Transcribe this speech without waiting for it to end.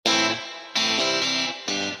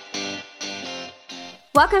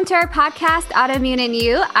Welcome to our podcast, Autoimmune and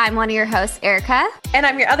You. I'm one of your hosts, Erica. And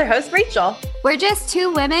I'm your other host, Rachel. We're just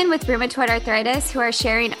two women with rheumatoid arthritis who are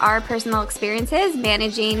sharing our personal experiences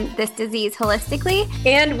managing this disease holistically.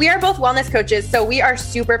 And we are both wellness coaches, so we are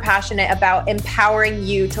super passionate about empowering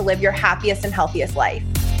you to live your happiest and healthiest life.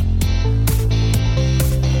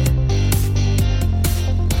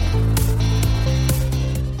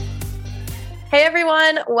 Hey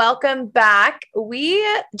everyone, welcome back. We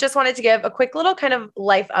just wanted to give a quick little kind of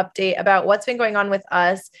life update about what's been going on with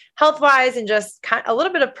us health-wise and just kind of a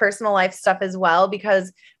little bit of personal life stuff as well,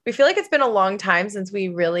 because we feel like it's been a long time since we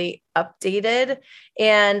really updated.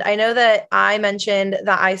 And I know that I mentioned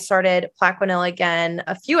that I started Plaquenil again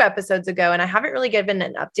a few episodes ago, and I haven't really given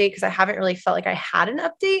an update because I haven't really felt like I had an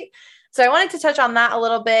update. So I wanted to touch on that a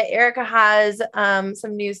little bit. Erica has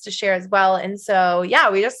some news to share as well. And so, yeah,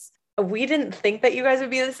 we didn't think that you guys would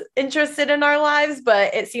be this interested in our lives,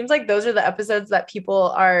 but it seems like those are the episodes that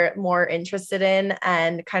people are more interested in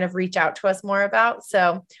and kind of reach out to us more about.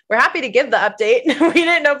 So we're happy to give the update. We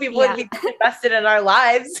didn't know people would be invested in our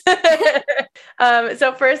lives.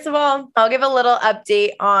 So first of all, I'll give a little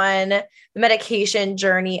update on the medication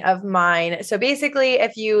journey of mine. So basically,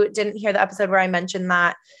 if you didn't hear the episode where I mentioned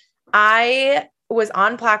that, I was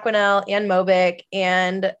on Plaquenil and Mobic,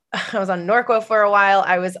 and I was on Norco for a while.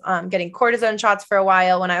 I was getting cortisone shots for a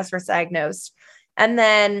while when I was first diagnosed. And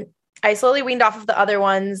then I slowly weaned off of the other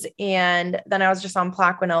ones. And then I was just on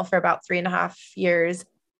Plaquenil for about 3.5 years.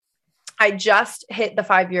 I just hit the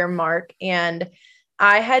 5-year mark, and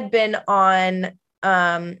I had been off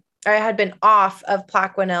of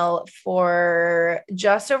Plaquenil for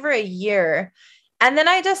just over a year. And then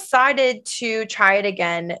I decided to try it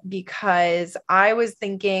again because I was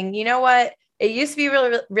thinking, you know what? It used to be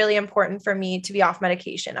really, really important for me to be off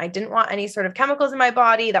medication. I didn't want any sort of chemicals in my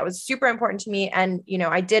body. That was super important to me. And, you know,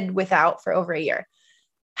 I did without for over a year.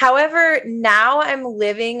 However, now I'm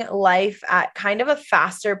living life at kind of a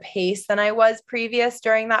faster pace than I was previous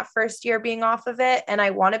during that first year being off of it. And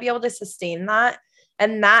I want to be able to sustain that.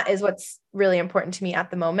 And that is what's really important to me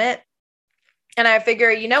at the moment. And I figure,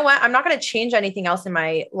 you know what? I'm not going to change anything else in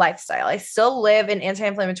my lifestyle. I still live an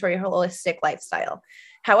anti-inflammatory holistic lifestyle.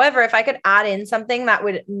 However, if I could add in something that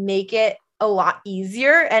would make it a lot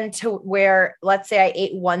easier and to where, let's say I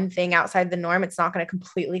ate one thing outside the norm, it's not going to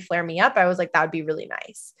completely flare me up. I was like, that would be really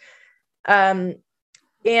nice.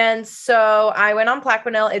 And so I went on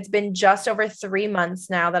Plaquenil. It's been just over 3 months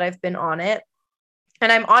now that I've been on it.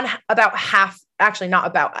 And I'm on about half, actually not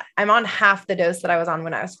about, I'm on half the dose that I was on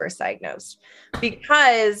when I was first diagnosed,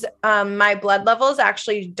 because my blood levels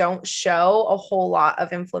actually don't show a whole lot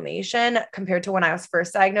of inflammation compared to when I was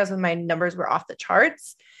first diagnosed when my numbers were off the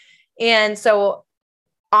charts. And so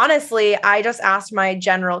honestly, I just asked my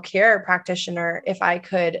general care practitioner if I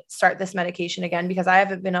could start this medication again, because I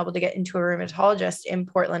haven't been able to get into a rheumatologist in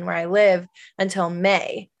Portland where I live until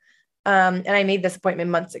May. And I made this appointment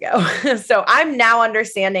months ago. So I'm now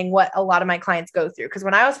understanding what a lot of my clients go through. Because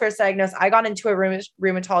when I was first diagnosed, I got into a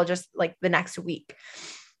rheumatologist like the next week.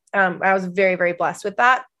 I was very, very blessed with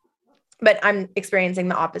that. But I'm experiencing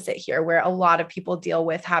the opposite here, where a lot of people deal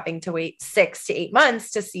with having to wait 6 to 8 months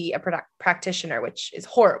to see a practitioner, which is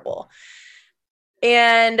horrible.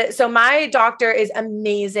 And so my doctor is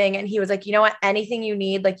amazing. And he was like, you know what, anything you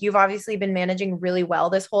need, like you've obviously been managing really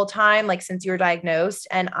well this whole time, like since you were diagnosed,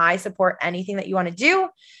 and I support anything that you want to do.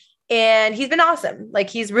 And he's been awesome.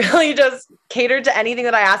 Like he's really just catered to anything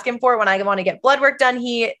that I ask him for. When I want to get blood work done,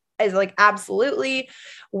 he is like, absolutely.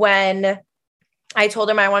 When I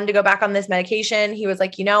told him I wanted to go back on this medication, he was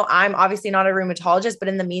like, you know, I'm obviously not a rheumatologist, but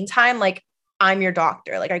in the meantime, like I'm your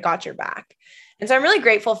doctor, like I got your back. And so I'm really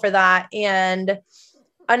grateful for that. And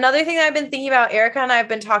another thing that I've been thinking about, Erica and I have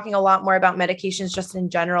been talking a lot more about medications just in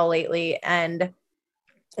general lately. And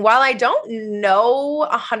while I don't know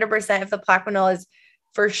 100% if the Plaquenil is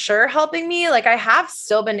for sure helping me, like I have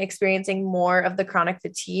still been experiencing more of the chronic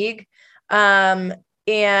fatigue. And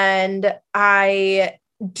I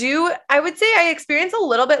would say I experience a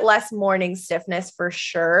little bit less morning stiffness for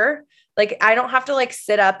sure. Like I don't have to like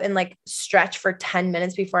sit up and like stretch for 10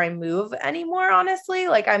 minutes before I move anymore. Honestly,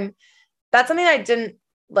 like that's something I didn't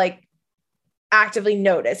like actively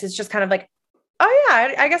notice. It's just kind of like, oh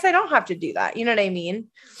yeah, I guess I don't have to do that. You know what I mean?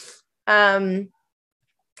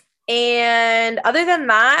 And other than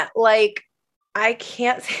that, like I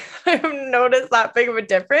can't say I've noticed that big of a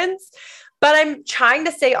difference, but I'm trying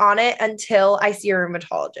to stay on it until I see a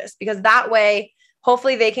rheumatologist, because that way,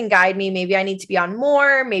 hopefully they can guide me. Maybe I need to be on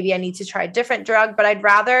more, maybe I need to try a different drug, but I'd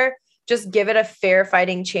rather just give it a fair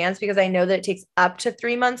fighting chance, because I know that it takes up to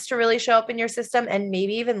 3 months to really show up in your system, and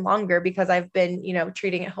maybe even longer because I've been,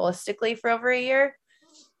 treating it holistically for over a year.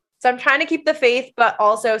 So I'm trying to keep the faith, but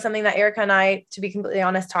also something that Erica and I, to be completely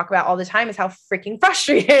honest, talk about all the time is how freaking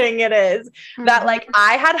frustrating it is that like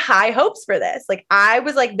I had high hopes for this. Like I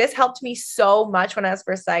was like, this helped me so much when I was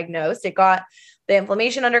first diagnosed. It got the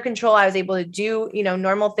inflammation under control. I was able to do,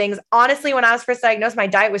 normal things. Honestly, when I was first diagnosed, my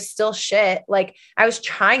diet was still shit. Like I was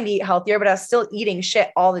trying to eat healthier, but I was still eating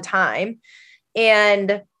shit all the time.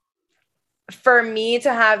 And for me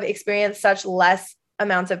to have experienced such less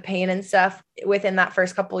amounts of pain and stuff within that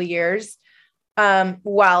first couple of years,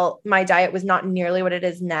 while my diet was not nearly what it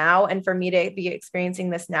is now, and for me to be experiencing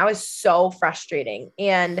this now is so frustrating.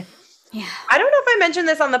 And yeah, I don't know if I mentioned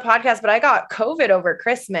this on the podcast, but I got COVID over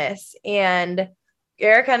Christmas, and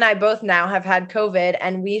Erica and I both now have had COVID,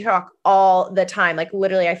 and we talk all the time. Like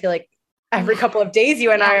literally, I feel like every couple of days,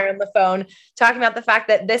 you and I are on the phone talking about the fact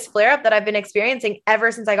that this flare up that I've been experiencing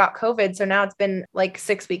ever since I got COVID. So now it's been like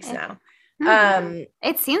 6 weeks now.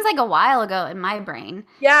 It seems like a while ago in my brain.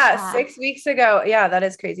 Yeah. 6 weeks ago. Yeah. That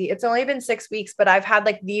is crazy. It's only been 6 weeks, but I've had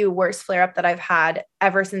like the worst flare up that I've had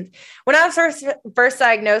ever since when I was first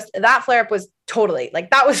diagnosed. That flare up was totally like,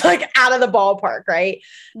 that was like out of the ballpark, right?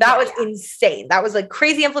 That was insane. That was like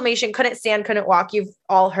crazy inflammation. Couldn't stand, couldn't walk. You've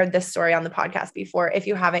all heard this story on the podcast before. If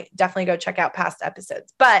you haven't, definitely go check out past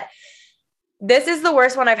episodes, but this is the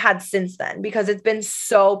worst one I've had since then because it's been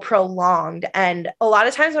so prolonged. And a lot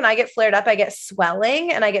of times when I get flared up, I get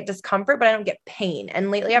swelling and I get discomfort, but I don't get pain.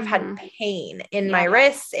 And lately I've had pain in my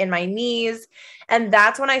wrists, in my knees. And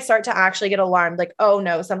that's when I start to actually get alarmed. Like, oh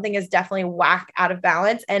no, something is definitely whack out of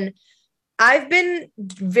balance. And I've been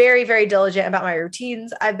very, very diligent about my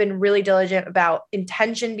routines. I've been really diligent about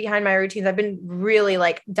intention behind my routines. I've been really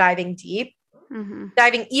like diving deep.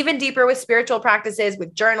 Diving even deeper with spiritual practices,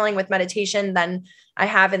 with journaling, with meditation than I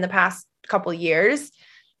have in the past couple years.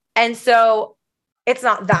 And so it's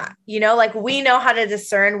not that, like we know how to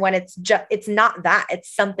discern when it's not that,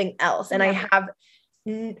 it's something else. And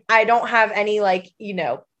I don't have any like,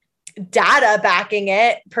 data backing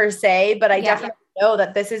it per se, but I definitely know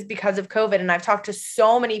that this is because of COVID. And I've talked to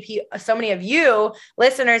so many people, so many of you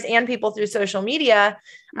listeners and people through social media,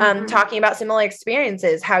 talking about similar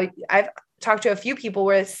experiences, how I've talked to a few people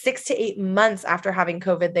where 6 to 8 months after having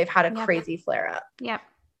COVID, they've had a crazy flare up. Yep.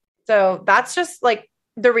 So that's just like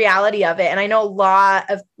the reality of it. And I know a lot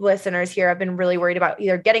of listeners here have been really worried about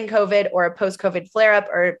either getting COVID or a post-COVID flare up,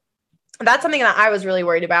 or that's something that I was really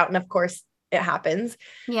worried about. And of course it happens.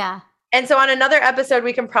 Yeah. And so on another episode,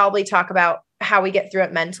 we can probably talk about how we get through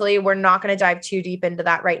it mentally. We're not going to dive too deep into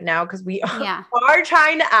that right now because we are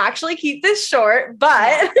trying to actually keep this short,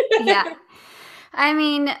 but yeah. I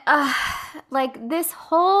mean, like this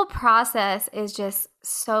whole process is just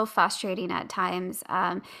so frustrating at times,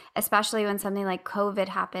 especially when something like COVID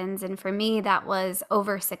happens. And for me, that was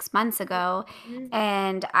over 6 months ago.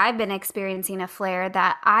 And I've been experiencing a flare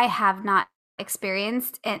that I have not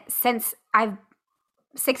experienced since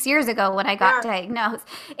 6 years ago when I got diagnosed.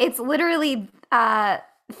 It's literally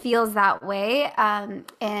feels that way. And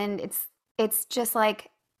it's just like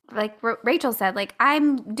Rachel said, like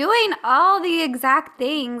I'm doing all the exact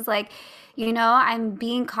things, like, I'm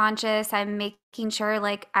being conscious. I'm making sure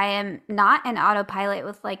like I am not an autopilot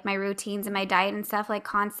with like my routines and my diet and stuff, like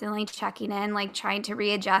constantly checking in, like trying to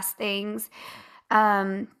readjust things.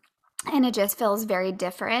 And it just feels very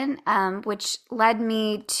different, which led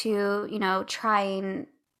me to, trying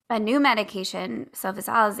a new medication,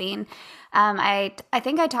 sulfasalazine. I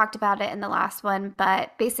think I talked about it in the last one,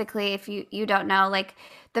 but basically if you don't know, like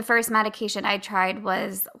the first medication I tried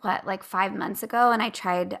was like 5 months ago. And it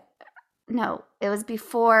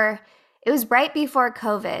was right before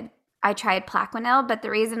COVID. I tried Plaquenil, but the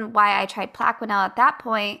reason why I tried Plaquenil at that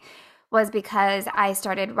point was because I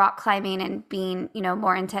started rock climbing and being,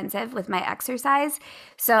 more intensive with my exercise.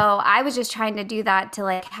 So I was just trying to do that to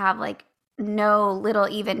like have like no little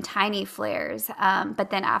even tiny flares.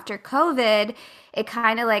 But then after COVID, it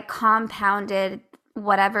kind of like compounded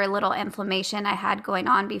whatever little inflammation I had going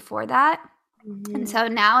on before that. And so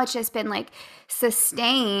now it's just been like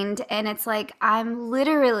sustained, and it's like I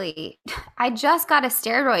just got a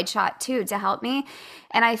steroid shot too to help me.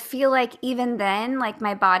 And I feel like even then, like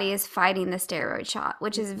my body is fighting the steroid shot,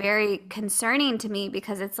 which is very concerning to me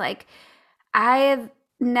because it's like I've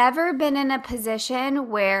never been in a position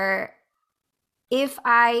where if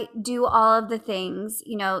I do all of the things,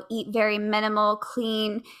 eat very minimal,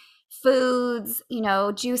 clean foods,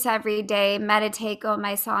 juice every day, meditate, go in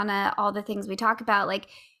my sauna, all the things we talk about, like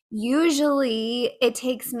usually it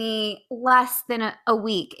takes me less than a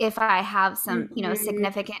week if I have some,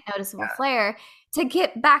 significant noticeable flare to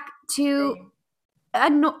get back to a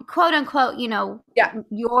quote unquote,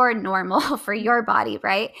 your normal for your body.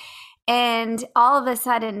 Right. And all of a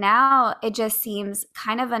sudden now it just seems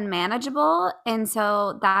kind of unmanageable. And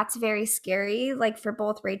so that's very scary, like for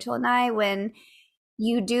both Rachel and I, when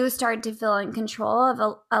you do start to feel in control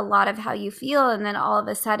of a lot of how you feel. And then all of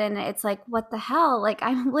a sudden it's like, what the hell? Like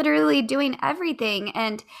I'm literally doing everything.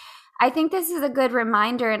 And I think this is a good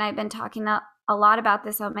reminder. And I've been talking a lot about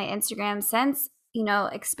this on my Instagram since,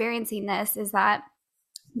 experiencing this, is that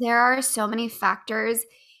there are so many factors,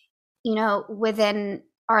 within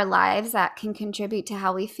our lives that can contribute to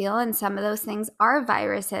how we feel. And some of those things are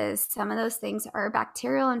viruses. Some of those things are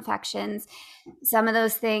bacterial infections. Some of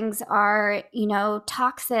those things are,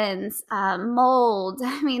 toxins, mold.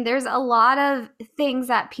 I mean, there's a lot of things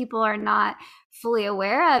that people are not fully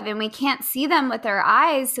aware of, and we can't see them with our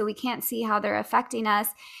eyes. So we can't see how they're affecting us.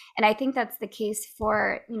 And I think that's the case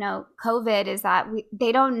for, COVID, is that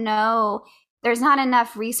they don't know. There's not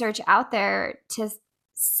enough research out there to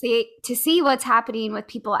see what's happening with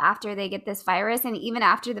people after they get this virus and even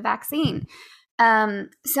after the vaccine.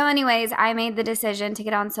 So anyways, I made the decision to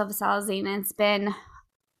get on sulfasalazine, and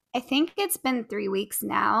I think it's been 3 weeks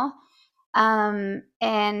now.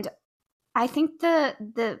 And I think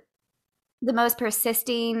the most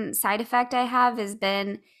persisting side effect I have has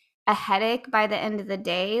been a headache by the end of the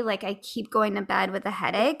day. Like I keep going to bed with a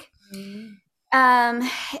headache. Mm-hmm.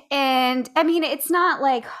 And I mean, it's not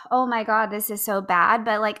like, oh my God, this is so bad,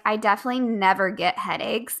 but like, I definitely never get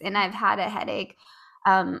headaches, and I've had a headache,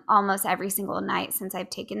 almost every single night since I've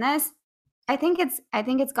taken this. I think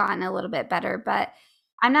it's gotten a little bit better, but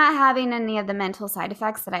I'm not having any of the mental side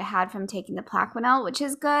effects that I had from taking the Plaquenil, which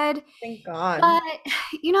is good. Thank God. But,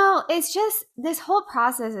 it's just, this whole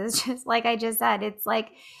process is just, like I just said, it's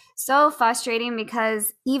like so frustrating,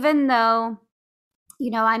 because even though,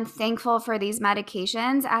 I'm thankful for these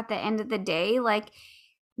medications, at the end of the day, like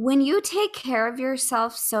when you take care of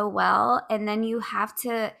yourself so well, and then you have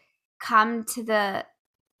to come to the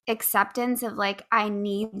acceptance of like, I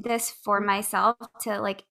need this for myself to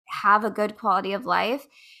like have a good quality of life.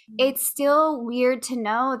 It's still weird to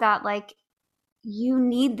know that like you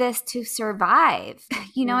need this to survive.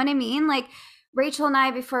 You know what I mean? Like Rachel and I,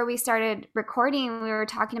 before we started recording, we were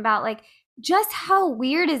talking about like, just how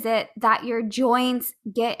weird is it that your joints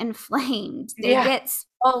get inflamed? They get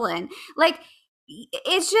swollen. Like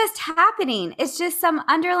it's just happening. It's just some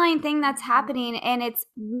underlying thing that's happening. And it's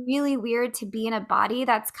really weird to be in a body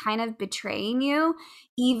that's kind of betraying you,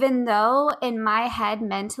 even though in my head,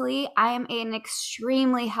 mentally, I am an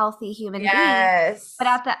extremely healthy human being. But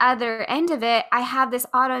at the other end of it, I have this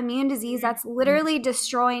autoimmune disease that's literally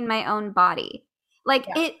destroying my own body. Like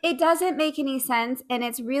it doesn't make any sense, and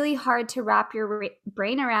it's really hard to wrap your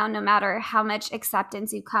brain around, no matter how much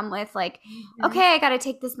acceptance you come with. Like, okay, I got to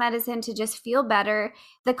take this medicine to just feel better.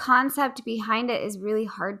 The concept behind it is really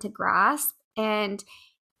hard to grasp. And,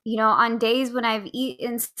 on days when I've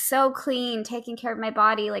eaten so clean, taking care of my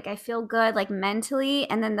body, like I feel good, like mentally,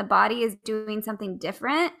 and then the body is doing something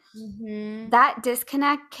different. That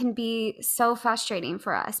disconnect can be so frustrating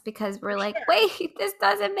for us, because we're like, wait, this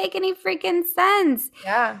doesn't make any freaking sense.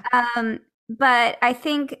 Yeah. But I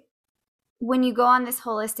think when you go on this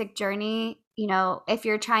holistic journey, if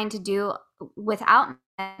you're trying to do without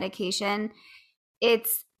medication,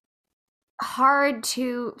 it's hard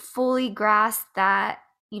to fully grasp that,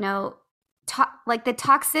 like the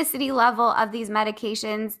toxicity level of these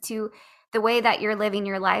medications to the way that you're living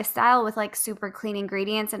your lifestyle with like super clean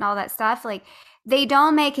ingredients and all that stuff. Like they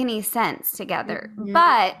don't make any sense together.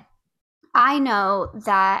 But I know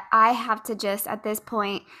that I have to just at this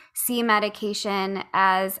point see medication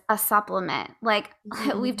as a supplement. Like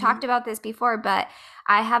we've talked about this before, but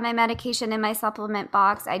I have my medication in my supplement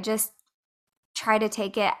box. I just try to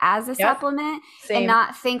take it as a supplement and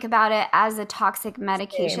not think about it as a toxic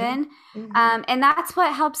medication. And that's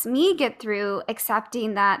what helps me get through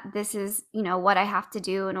accepting that this is, what I have to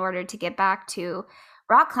do in order to get back to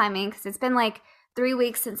rock climbing. Because it's been like 3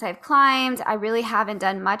 weeks since I've climbed. I really haven't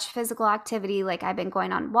done much physical activity. Like I've been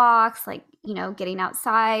going on walks, like, getting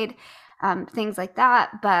outside, things like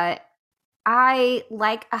that. But I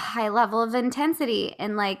like a high level of intensity,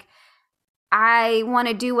 and like, I want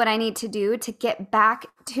to do what I need to do to get back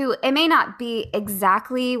to, it may not be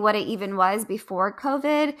exactly what it even was before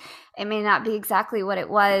COVID. It may not be exactly what it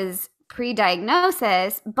was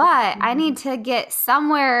pre-diagnosis, but I need to get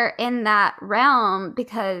somewhere in that realm,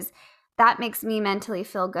 because that makes me mentally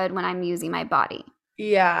feel good when I'm using my body.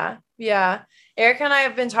 Yeah. Yeah. Erica and I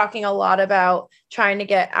have been talking a lot about trying to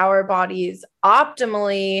get our bodies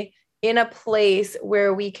optimally in a place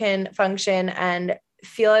where we can function and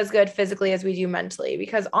feel as good physically as we do mentally,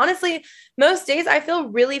 because honestly, most days I feel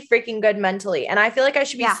really freaking good mentally. And I feel like I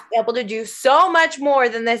should be able to do so much more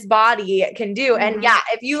than this body can do. Mm-hmm. And yeah,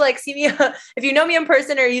 if you like see me, if you know me in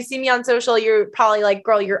person or you see me on social, you're probably like,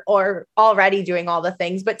 girl, you're already doing all the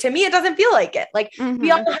things. But to me, it doesn't feel like it. Like we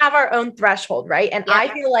all have our own threshold, right? And I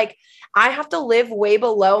feel like I have to live way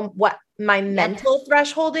below what my mental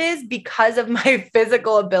threshold is because of my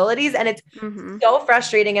physical abilities. And it's so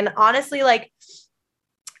frustrating. And honestly, like,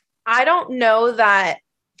 I don't know that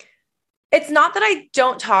it's not that I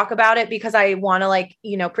don't talk about it because I want to like,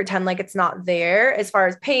 you know, pretend like it's not there as far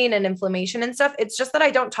as pain and inflammation and stuff. It's just that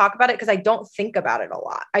I don't talk about it because I don't think about it a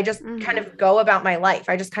lot. I just kind of go about my life.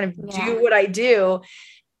 I just kind of do what I do.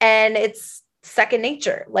 And it's second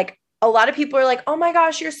nature. Like a lot of people are like, oh my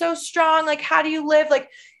gosh, you're so strong. Like, how do you live? Like,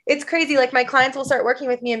 it's crazy. Like my clients will start working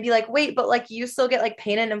with me and be like, wait, but like you still get like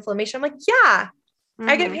pain and inflammation. I'm like, yeah,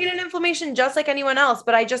 I get pain and inflammation just like anyone else,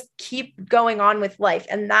 but I just keep going on with life.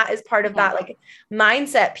 And that is part of that like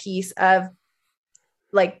mindset piece of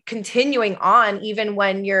like continuing on even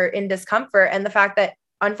when you're in discomfort. And the fact that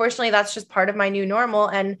unfortunately that's just part of my new normal.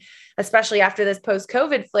 And especially after this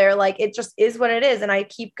post-COVID flare, like it just is what it is. And I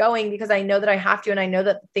keep going because I know that I have to. And I know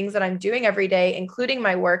that the things that I'm doing every day, including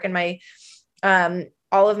my work and my,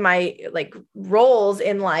 all of my like roles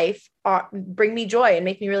in life bring me joy and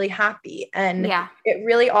make me really happy. And it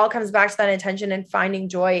really all comes back to that intention and finding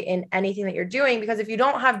joy in anything that you're doing. Because if you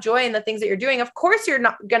don't have joy in the things that you're doing, of course you're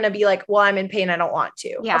not going to be like, well, I'm in pain, I don't want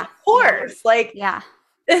to. Of course. Like,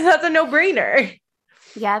 that's a no-brainer.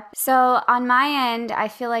 Yep. So on my end, I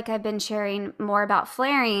feel like I've been sharing more about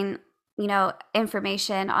flaring, you know,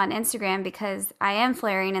 information on Instagram because I am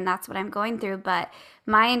flaring and that's what I'm going through. But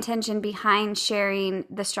my intention behind sharing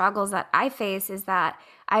the struggles that I face is that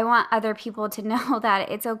I want other people to know that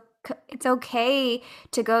it's okay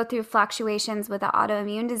to go through fluctuations with an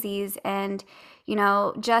autoimmune disease. And, you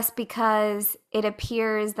know, just because it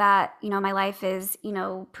appears that, you know, my life is, you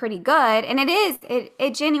know, pretty good, and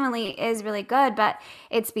it genuinely is really good, but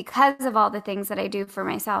it's because of all the things that I do for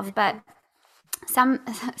myself. But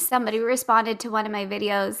somebody responded to one of my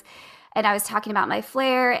videos and I was talking about my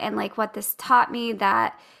flare and like what this taught me,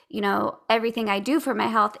 that, you know, everything I do for my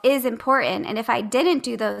health is important. And if I didn't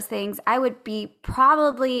do those things, I would be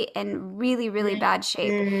probably in really, really bad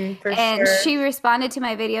shape. And she responded to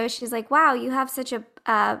my video. She's like, wow, you have such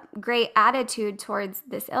a great attitude towards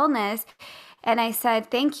this illness. And I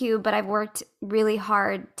said, thank you, but I've worked really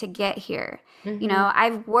hard to get here. You know,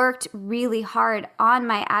 I've worked really hard on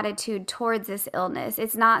my attitude towards this illness.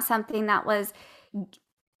 It's not something that was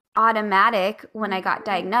automatic when I got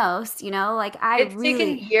diagnosed, you know, like it's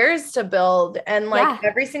taken years to build. And like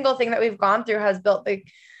every single thing that we've gone through has built the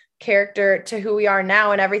character to who we are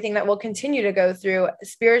now, and everything that we'll continue to go through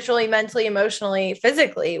spiritually, mentally, emotionally,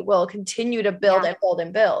 physically will continue to build and build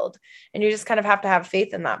and build. And you just kind of have to have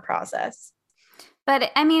faith in that process.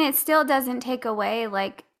 But I mean, it still doesn't take away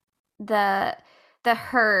like the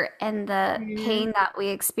hurt and the pain that we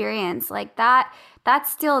experience. Like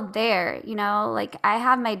that's still there, you know. Like I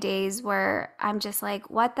have my days where I'm just like,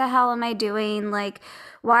 what the hell am I doing? Like,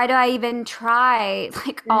 why do I even try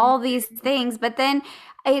like all these things? But then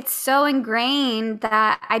it's so ingrained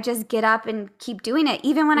that I just get up and keep doing it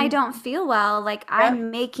even when I don't feel well. Like I'm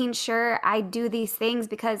making sure I do these things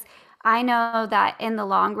because I know that in the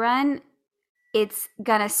long run it's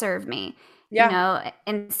gonna serve me. You know,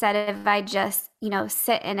 instead of I just, you know,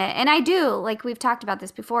 sit in it. And I do, like we've talked about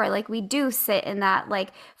this before, like we do sit in that like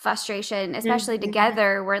frustration, especially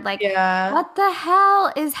together. We're like, what the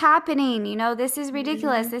hell is happening? You know, this is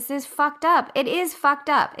ridiculous. This is fucked up. It is fucked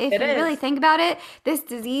up. If you really think about it, this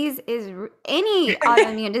disease is any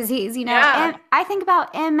autoimmune disease, you know. And I think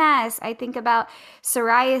about MS. I think about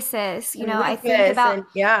psoriasis, you know, I think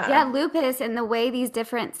about lupus and the way these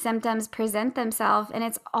different symptoms present themselves. And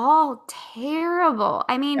it's all terrible.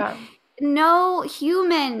 I mean, no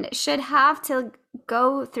human should have to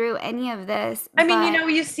go through any of this. I mean, you know,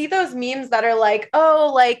 you see those memes that are like,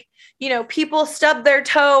 oh, like, you know, people stub their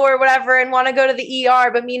toe or whatever and want to go to the ER.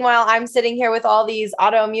 But meanwhile, I'm sitting here with all these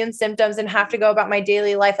autoimmune symptoms and have to go about my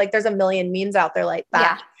daily life. Like there's a million memes out there like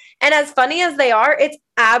that. And as funny as they are, it's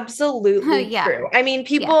absolutely true. I mean,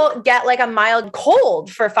 people get like a mild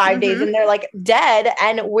cold for 5 days and they're like dead.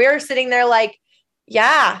 And we're sitting there like,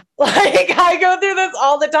 like I go through this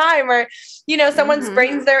all the time. Or, you know, someone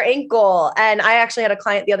sprains their ankle. And I actually had a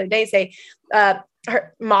client the other day say,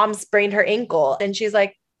 her mom sprained her ankle. And she's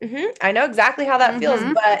like, I know exactly how that feels,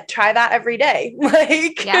 but try that every day.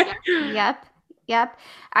 Like, Yep.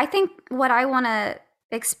 I think what I want to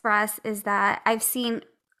express is that I've seen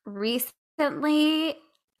recently,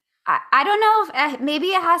 I don't know if maybe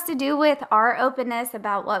it has to do with our openness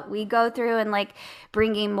about what we go through and like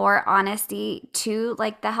bringing more honesty to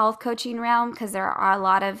like the health coaching realm, because there are a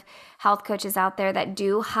lot of health coaches out there that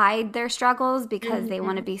do hide their struggles because they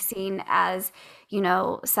want to be seen as, you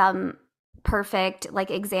know, some perfect like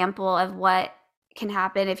example of what can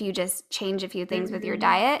happen if you just change a few things with your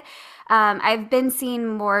diet. I've been seeing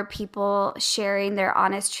more people sharing their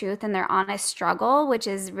honest truth and their honest struggle, which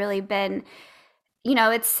has really been, you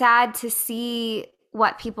know, it's sad to see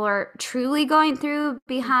what people are truly going through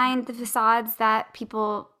behind the facades that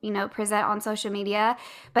people, you know, present on social media.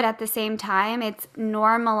 But at the same time, it's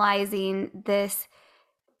normalizing this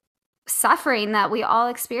suffering that we all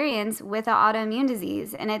experience with an autoimmune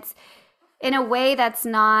disease. And it's in a way that's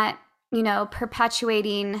not, you know,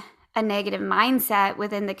 perpetuating a negative mindset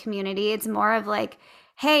within the community. It's more of like,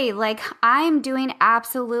 hey, like I'm doing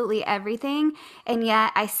absolutely everything, and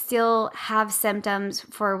yet I still have symptoms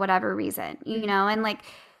for whatever reason, you know, and like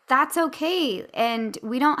that's okay. And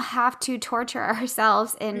we don't have to torture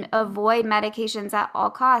ourselves and avoid medications at all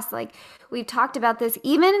costs. Like we've talked about this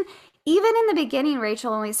even in the beginning,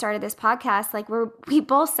 Rachel, when we started this podcast, like we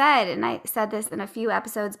both said, and I said this in a few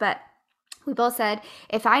episodes, but we both said,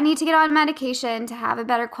 if I need to get on medication to have a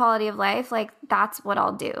better quality of life, like that's what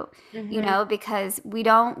I'll do, you know, because we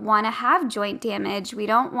don't want to have joint damage. We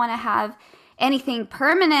don't want to have anything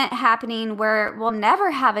permanent happening where we'll never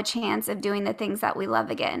have a chance of doing the things that we love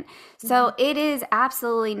again. So it is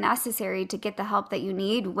absolutely necessary to get the help that you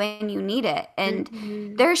need when you need it.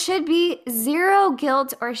 And there should be zero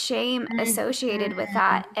guilt or shame associated with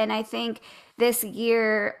that. And I think this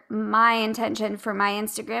year, my intention for my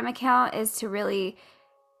Instagram account is to really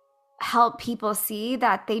help people see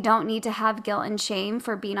that they don't need to have guilt and shame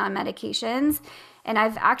for being on medications. And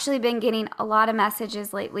I've actually been getting a lot of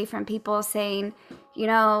messages lately from people saying, you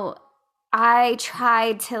know, I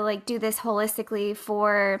tried to like do this holistically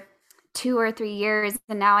for 2 or 3 years,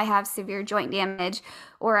 and now I have severe joint damage,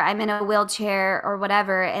 or I'm in a wheelchair or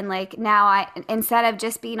whatever. And like now I, instead of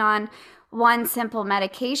just being on one simple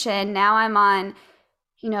medication, now I'm on,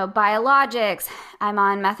 you know, biologics, I'm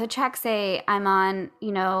on methotrexate, I'm on,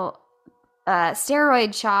 you know,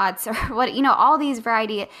 steroid shots or what, you know, all these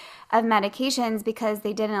variety of medications because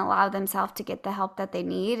they didn't allow themselves to get the help that they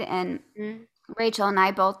need. And Rachel and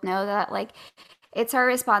I both know that like it's our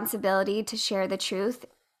responsibility to share the truth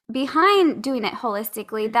behind doing it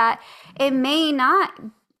holistically, that it may not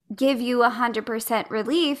give you 100%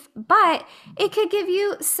 relief, but it could give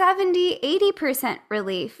you 70-80%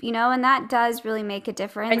 relief, you know, and that does really make a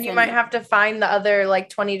difference. And you might have to find the other like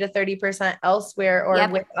 20 to 30% elsewhere or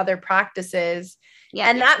with other practices.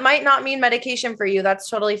 And that might not mean medication for you. That's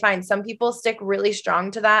totally fine. Some people stick really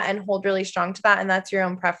strong to that and hold really strong to that, and that's your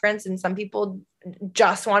own preference. And some people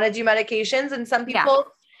just want to do medications, and some people,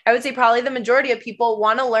 I would say probably the majority of people,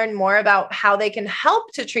 want to learn more about how they can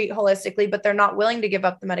help to treat holistically, but they're not willing to give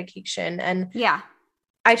up the medication. And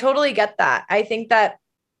I totally get that. I think that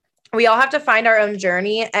we all have to find our own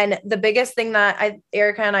journey. And the biggest thing that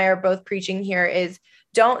Erica and I are both preaching here is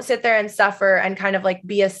don't sit there and suffer and kind of like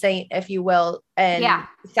be a saint, if you will, and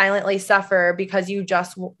silently suffer because you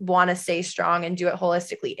just want to stay strong and do it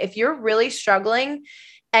holistically. If you're really struggling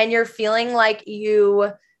and you're feeling like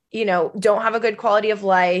you know, don't have a good quality of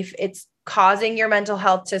life, it's causing your mental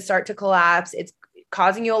health to start to collapse, it's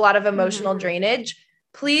causing you a lot of emotional drainage,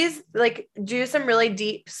 please like do some really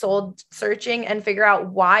deep soul searching and figure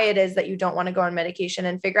out why it is that you don't want to go on medication,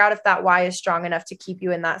 and figure out if that why is strong enough to keep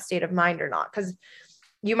you in that state of mind or not. Because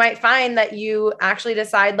you might find that you actually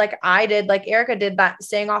decide, like I did, like Erica did, that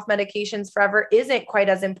staying off medications forever isn't quite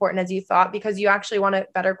as important as you thought, because you actually want a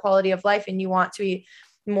better quality of life and you want to be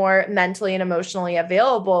more mentally and emotionally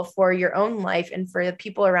available for your own life and for the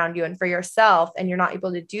people around you and for yourself. And you're not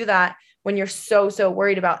able to do that when you're so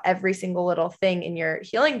worried about every single little thing in your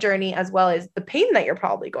healing journey, as well as the pain that you're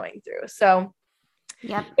probably going through. So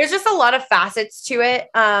there's just a lot of facets to it.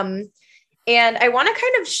 And I want to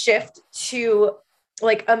kind of shift to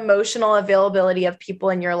like emotional availability of people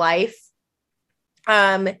in your life.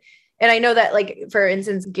 And I know that, like, for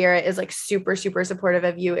instance, Garrett is like super supportive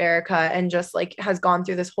of you, Erica, and just like has gone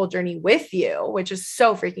through this whole journey with you, which is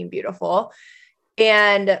so freaking beautiful.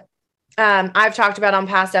 And I've talked about on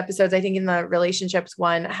past episodes, I think in the relationships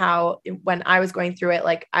one, how when I was going through it,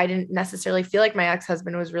 like I didn't necessarily feel like my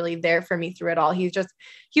ex-husband was really there for me through it all. He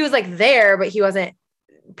was like there, but he wasn't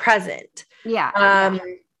present.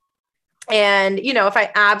 And, you know, if I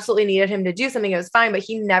absolutely needed him to do something, it was fine, but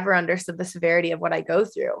he never understood the severity of what I go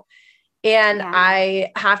through. And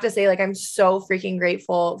I have to say, like, I'm so freaking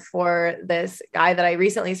grateful for this guy that I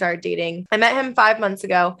recently started dating. I met him 5 months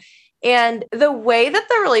ago, And the way that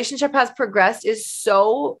the relationship has progressed is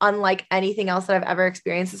so unlike anything else that I've ever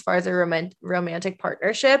experienced as far as a romantic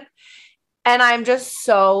partnership. And I'm just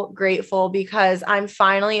so grateful because I'm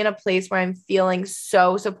finally in a place where I'm feeling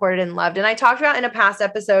so supported and loved. And I talked about in a past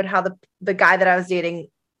episode how the guy that I was dating,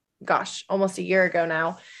 gosh, almost a year ago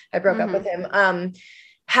now, I broke up with him,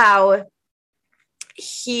 how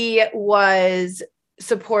he was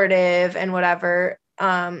supportive and whatever,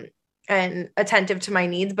 and attentive to my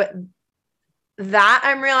needs. But that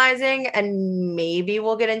I'm realizing, and maybe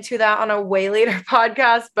we'll get into that on a way later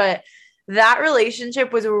podcast, but that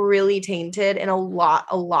relationship was really tainted in a lot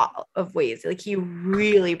of ways. Like he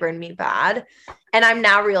really burned me bad. And I'm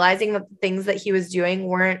now realizing that the things that he was doing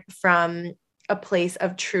weren't from a place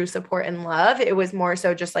of true support and love. It was more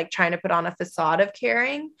so just like trying to put on a facade of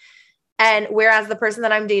caring. And whereas the person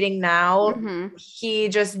that I'm dating now, he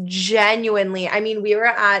just genuinely, I mean, we were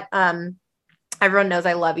at, everyone knows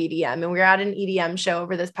I love EDM, and we were at an EDM show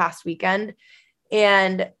over this past weekend,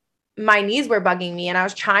 and my knees were bugging me, and I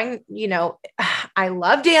was trying, you know, I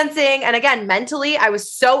love dancing. And again, mentally, I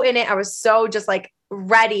was so in it. I was so just like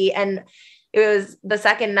ready. And it was the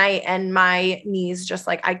second night and my knees just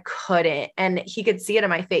like, I couldn't, and he could see it in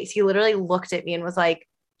my face. He literally looked at me and was like,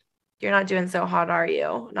 "You're not doing so hot, are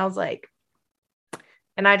you?" And I was like,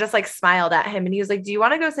 and I just like smiled at him, and he was like, "Do you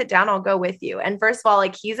want to go sit down? I'll go with you." And first of all,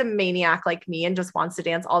 like he's a maniac like me and just wants to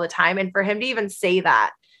dance all the time. And for him to even say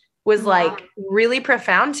that was like really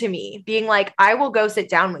profound to me, being like, "I will go sit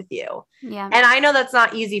down with you." Yeah. And I know that's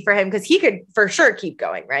not easy for him because he could for sure keep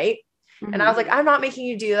going. Right. And I was like, "I'm not making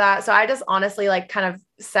you do that." So I just honestly like kind of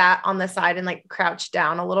sat on the side and like crouched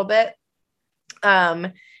down a little bit.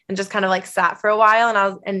 And just kind of like sat for a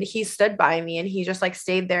while, and he stood by me, and he just like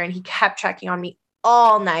stayed there, and he kept checking on me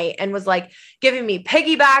all night and was like giving me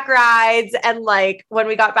piggyback rides. And like when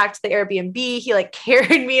we got back to the Airbnb, he like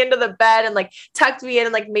carried me into the bed and like tucked me in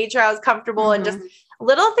and like made sure I was comfortable, and just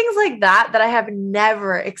little things like that I have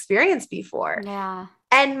never experienced before. Yeah.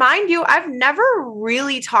 And mind you, I've never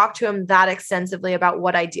really talked to him that extensively about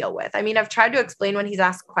what I deal with. I mean, I've tried to explain when he's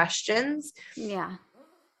asked questions. Yeah.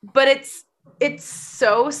 But it's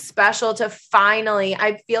so special to finally,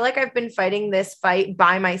 I feel like I've been fighting this fight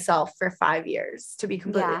by myself for 5 years, to be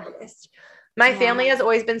completely honest. My family has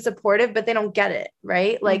always been supportive, but they don't get it,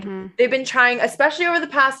 right? Like they've been trying, especially over the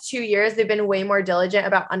past 2 years, they've been way more diligent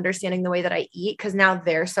about understanding the way that I eat, because now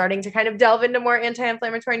they're starting to kind of delve into more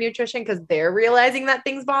anti-inflammatory nutrition because they're realizing that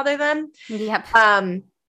things bother them. Yep.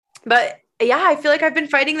 But yeah, I feel like I've been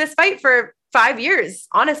fighting this fight for 5 years,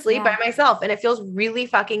 honestly, by myself. And it feels really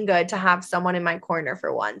fucking good to have someone in my corner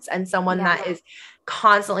for once, and someone that is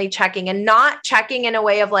constantly checking, and not checking in a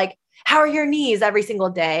way of like, "How are your knees?" every single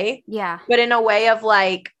day. Yeah. But in a way of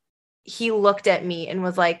like, he looked at me and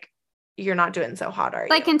was like, "You're not doing so hot, are you?"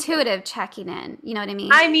 Like intuitive checking in. You know what I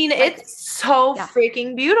mean? I mean, like, it's so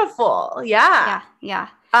freaking beautiful. Yeah. Yeah.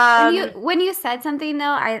 When you said something though,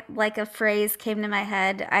 I like a phrase came to my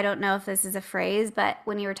head. I don't know if this is a phrase, but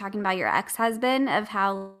when you were talking about your ex-husband, of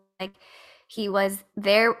how like he was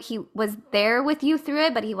there with you through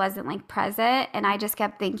it, but he wasn't like present. And I just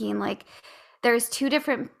kept thinking like there's two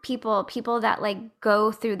different people that like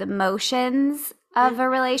go through the motions of a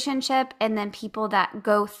relationship, and then people that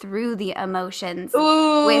go through the emotions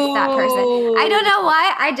with that person. I don't know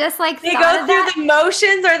why. I just like they go through the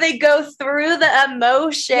motions, or they go through the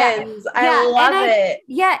emotions. I love it.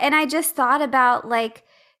 Yeah. And I just thought about like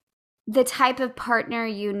the type of partner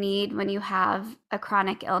you need when you have a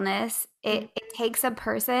chronic illness. It takes a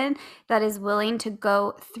person that is willing to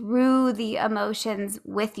go through the emotions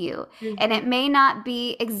with you. And it may not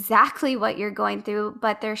be exactly what you're going through,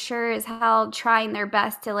 but they're sure as hell trying their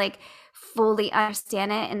best to like fully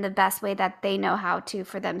understand it in the best way that they know how to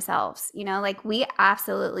for themselves. You know, like we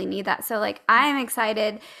absolutely need that. So like I'm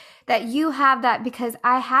excited that you have that, because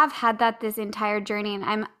I have had that this entire journey, and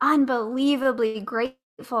I'm unbelievably grateful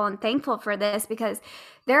and thankful for this, because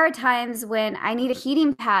there are times when I need a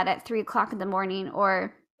heating pad at 3:00 in the morning,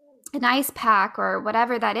 or an ice pack, or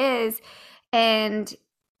whatever that is. And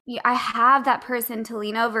I have that person to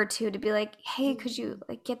lean over to be like, "Hey, could you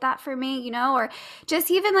like get that for me?" You know, or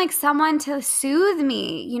just even like someone to soothe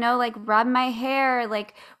me, you know, like rub my hair,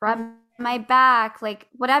 like rub my back, like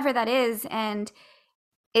whatever that is. And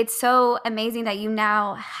it's so amazing that you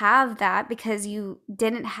now have that, because you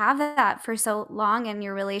didn't have that for so long in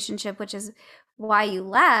your relationship, which is why you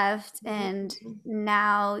left. And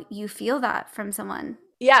now you feel that from someone.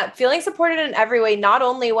 Yeah. Feeling supported in every way, not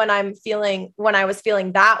only when I was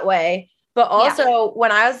feeling that way, but also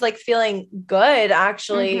when I was like feeling good,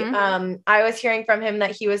 actually. I was hearing from him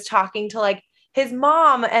that he was talking to like his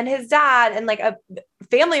mom and his dad, and like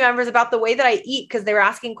family members about the way that I eat because they were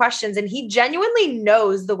asking questions, and he genuinely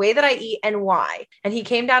knows the way that I eat and why. And he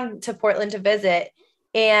came down to Portland to visit,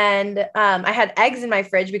 and I had eggs in my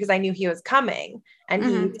fridge because I knew he was coming, and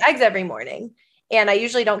he eats eggs every morning. And I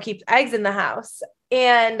usually don't keep eggs in the house.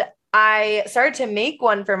 And I started to make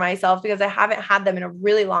one for myself because I haven't had them in a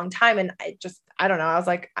really long time. And I don't know. I was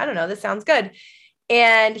like, I don't know, this sounds good.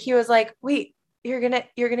 And he was like, wait, you're going to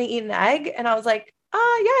eat an egg? And I was like, yeah,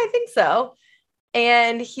 I think so.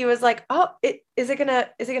 And he was like, oh, is it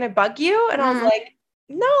gonna bug you? And I was like,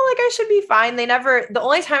 no, like I should be fine. The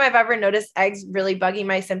only time I've ever noticed eggs really bugging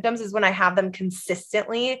my symptoms is when I have them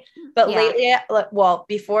consistently. But lately, well,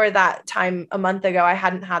 before that time, a month ago, I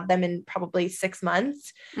hadn't had them in probably 6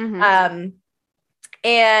 months. And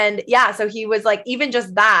yeah, so he was like, even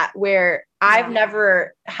just that, where I've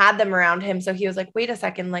never had them around him. So he was like, wait a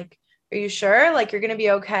second, like, are you sure? Like, you're going to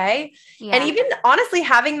be okay. Yeah. And even honestly,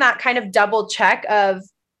 having that kind of double check of,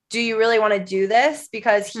 do you really want to do this?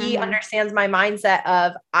 Because he understands my mindset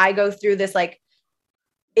of, I go through this, like,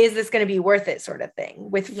 is this going to be worth it sort of thing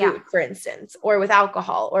with food, for instance, or with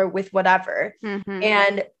alcohol or with whatever.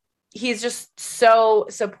 And he's just so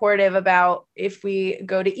supportive about if we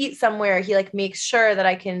go to eat somewhere, he like makes sure that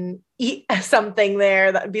I can eat something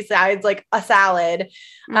there that besides like a salad.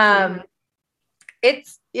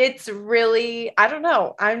 It's really, I don't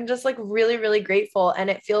know. I'm just like really, really grateful. And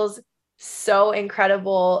it feels so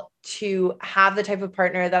incredible to have the type of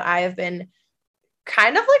partner that I have been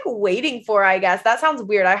kind of like waiting for, I guess. That sounds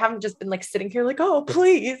weird. I haven't just been like sitting here like, oh,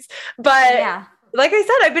 please. But like I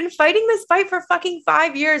said, I've been fighting this fight for fucking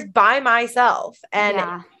 5 years by myself.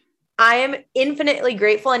 And I am infinitely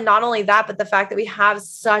grateful. And not only that, but the fact that we have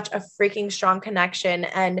such a freaking strong connection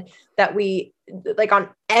and that we like on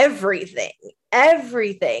everything.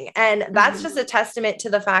 And that's just a testament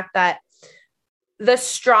to the fact that the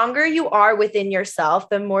stronger you are within yourself,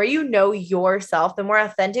 the more you know yourself, the more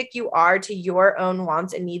authentic you are to your own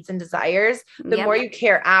wants and needs and desires, the more you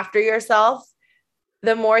care after yourself,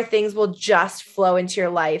 the more things will just flow into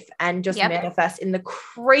your life and just manifest in the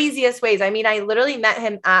craziest ways. I mean, I literally met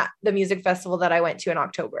him at the music festival that I went to in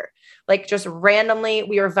October. Like just randomly,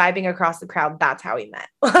 we were vibing across the crowd. That's how we met.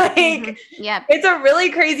 Like, it's a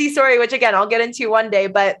really crazy story, which again, I'll get into one day,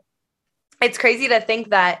 but it's crazy to think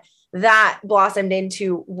that blossomed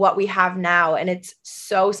into what we have now. And it's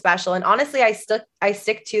so special. And honestly, I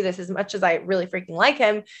stick to this as much as I really freaking like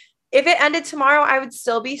him. If it ended tomorrow, I would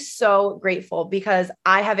still be so grateful because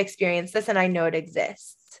I have experienced this and I know it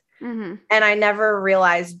exists. And I never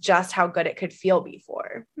realized just how good it could feel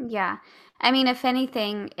before. Yeah. I mean, if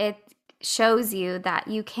anything, it shows you that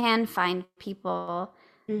you can find people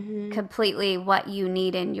completely what you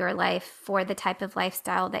need in your life for the type of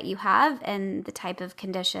lifestyle that you have and the type of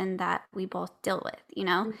condition that we both deal with, you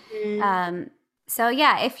know? So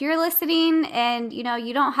yeah, if you're listening and, you know,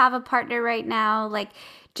 you don't have a partner right now, like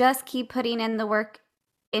just keep putting in the work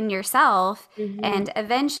in yourself and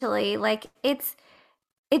eventually like it's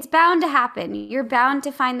bound to happen. You're bound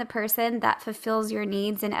to find the person that fulfills your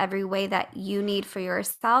needs in every way that you need for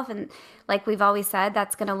yourself. And like we've always said,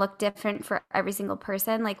 that's going to look different for every single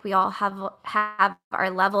person. Like we all have our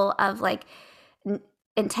level of like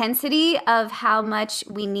intensity of how much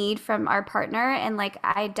we need from our partner. And like,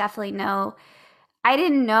 I definitely know, I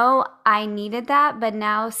didn't know I needed that, but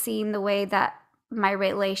now seeing the way that my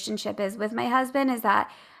relationship is with my husband is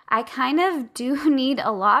that I kind of do need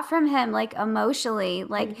a lot from him, like emotionally,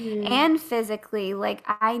 like, and physically. Like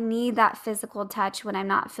I need that physical touch when I'm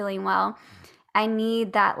not feeling well. I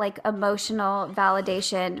need that like emotional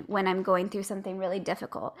validation when I'm going through something really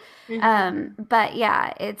difficult. But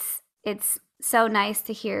yeah, it's so nice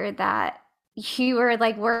to hear that you were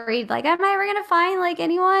like worried, like, am I ever going to find like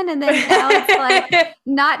anyone? And then now it's like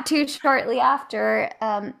not too shortly after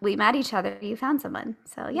we met each other, you found someone.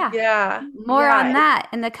 So more on that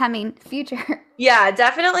in the coming future. Yeah,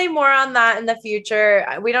 definitely more on that in the future.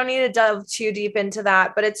 We don't need to delve too deep into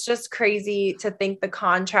that, but it's just crazy to think the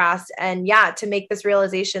contrast and to make this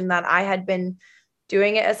realization that I had been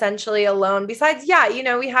doing it essentially alone. Besides, you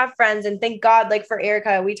know, we have friends and thank God, like for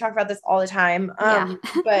Erica, we talk about this all the time.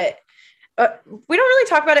 But we don't really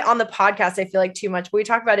talk about it on the podcast, I feel like too much, but we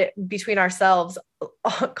talk about it between ourselves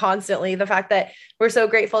constantly. The fact that we're so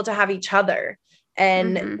grateful to have each other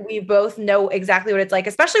and we both know exactly what it's like,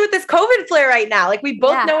 especially with this COVID flare right now. Like we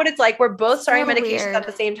both know what it's like. We're both starting medications at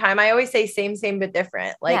the same time. I always say same, but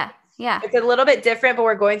different. Like it's a little bit different, but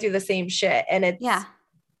we're going through the same shit. And it's,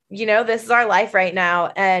 you know, this is our life right now.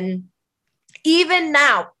 And even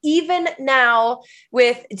now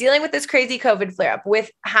with dealing with this crazy COVID flare up,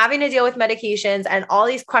 with having to deal with medications and all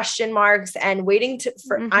these question marks and I'm waiting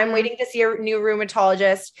to see a new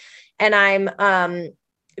rheumatologist, and I'm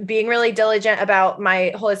being really diligent about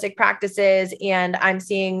my holistic practices. And I'm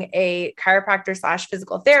seeing a chiropractor /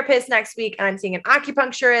 physical therapist next week. And I'm seeing an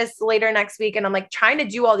acupuncturist later next week. And I'm like trying to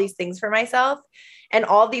do all these things for myself and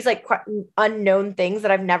all these like unknown things that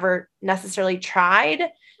I've never necessarily tried.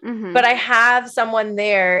 Mm-hmm. But I have someone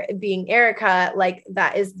there, being Erica, like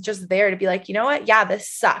that is just there to be like, you know what? Yeah, this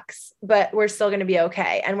sucks, but we're still going to be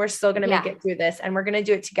okay. And we're still going to make it through this, and we're going to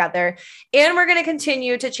do it together. And we're going to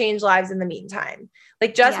continue to change lives in the meantime.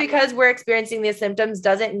 Like just because we're experiencing these symptoms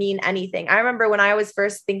doesn't mean anything. I remember when I was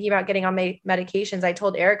first thinking about getting on my medications, I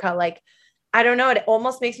told Erica, like, I don't know, it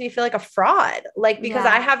almost makes me feel like a fraud. Like, because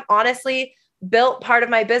I have honestly built part of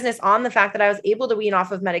my business on the fact that I was able to wean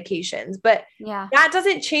off of medications, but that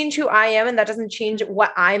doesn't change who I am. And that doesn't change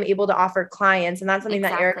what I'm able to offer clients. And that's something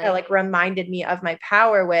that Erica like reminded me of my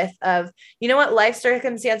power with, of, you know what, life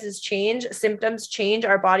circumstances change, symptoms change,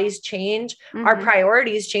 our bodies change, our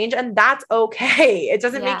priorities change. And that's okay. It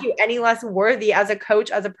doesn't make you any less worthy as a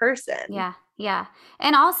coach, as a person. Yeah. Yeah.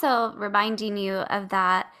 And also reminding you of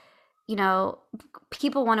that, you know,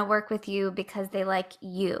 people want to work with you because they like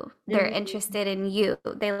you. They're interested in you.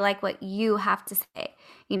 They like what you have to say.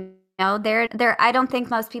 You know, I don't think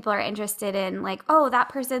most people are interested in like, oh, that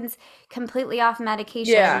person's completely off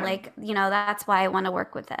medication. Yeah. Like, you know, that's why I want to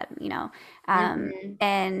work with them, you know?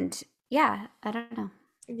 And yeah, I don't know.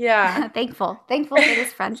 Yeah. Thankful for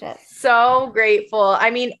this friendship. So grateful.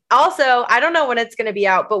 I mean, also, I don't know when it's going to be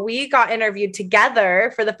out, but we got interviewed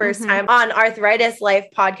together for the first time on Arthritis Life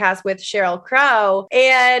podcast with Sheryl Crow.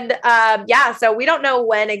 And so we don't know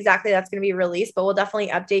when exactly that's going to be released, but we'll definitely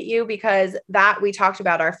update you, because that we talked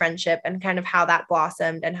about our friendship and kind of how that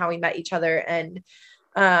blossomed and how we met each other. And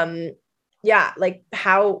like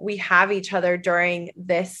how we have each other during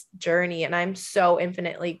this journey. And I'm so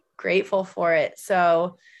infinitely grateful for it.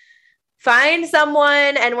 So find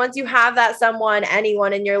someone. And once you have that someone,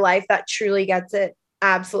 anyone in your life that truly gets it,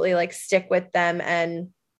 absolutely like stick with them and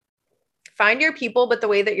find your people. But the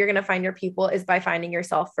way that you're going to find your people is by finding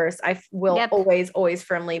yourself first. I will always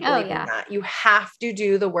firmly believe in that. You have to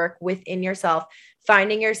do the work within yourself,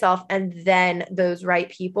 finding yourself, and then those right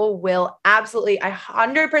people will absolutely,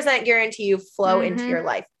 100% guarantee you, flow into your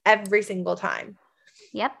life every single time.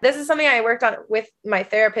 Yep. This is something I worked on with my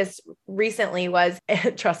therapist recently, was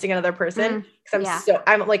trusting another person. Because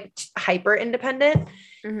I'm like hyper independent.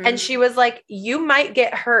 And she was like, you might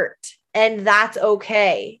get hurt, and that's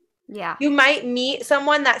okay. Yeah. You might meet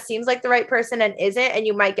someone that seems like the right person and isn't, and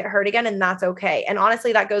you might get hurt again, and that's okay. And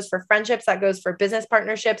honestly, that goes for friendships, that goes for business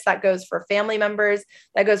partnerships, that goes for family members,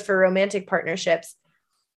 that goes for romantic partnerships.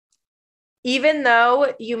 Even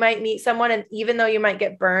though you might meet someone, and even though you might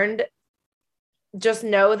get burned, just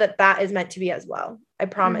know that that is meant to be as well. I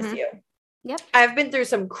promise you. Yep. I've been through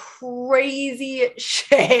some crazy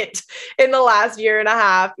shit in the last year and a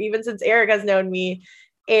half, even since Erica's known me.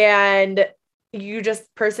 And you just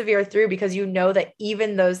persevere through, because you know that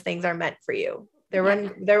even those things are meant for you. There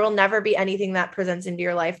will never be anything that presents into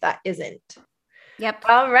your life that isn't. Yep.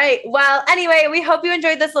 All right. Well, anyway, we hope you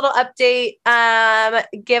enjoyed this little update.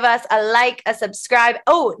 Give us a like, a subscribe.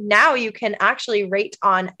 Oh, now you can actually rate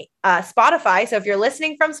on Spotify. So if you're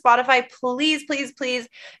listening from Spotify, please, please, please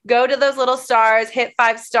go to those little stars, hit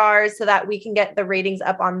 5 stars so that we can get the ratings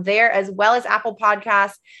up on there, as well as Apple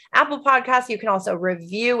Podcasts. Apple Podcasts, you can also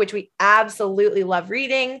review, which we absolutely love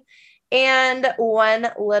reading. And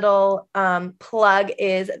one little plug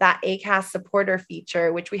is that Acast supporter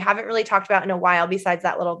feature, which we haven't really talked about in a while, besides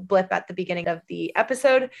that little blip at the beginning of the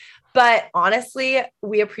episode. But honestly,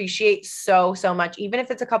 we appreciate so much, even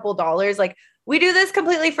if it's a couple dollars. Like, we do this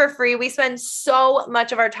completely for free. We spend so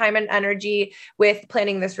much of our time and energy with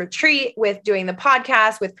planning this retreat, with doing the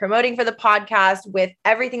podcast, with promoting for the podcast, with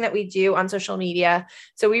everything that we do on social media.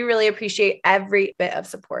 So we really appreciate every bit of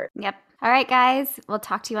support. Yep. All right, guys. We'll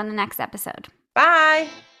talk to you on the next episode. Bye.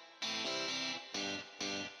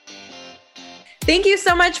 Thank you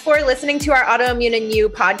so much for listening to our Autoimmune and You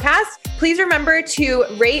podcast. Please remember to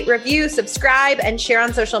rate, review, subscribe, and share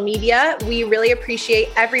on social media. We really appreciate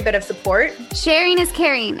every bit of support. Sharing is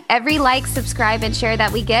caring. Every like, subscribe, and share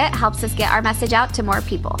that we get helps us get our message out to more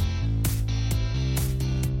people.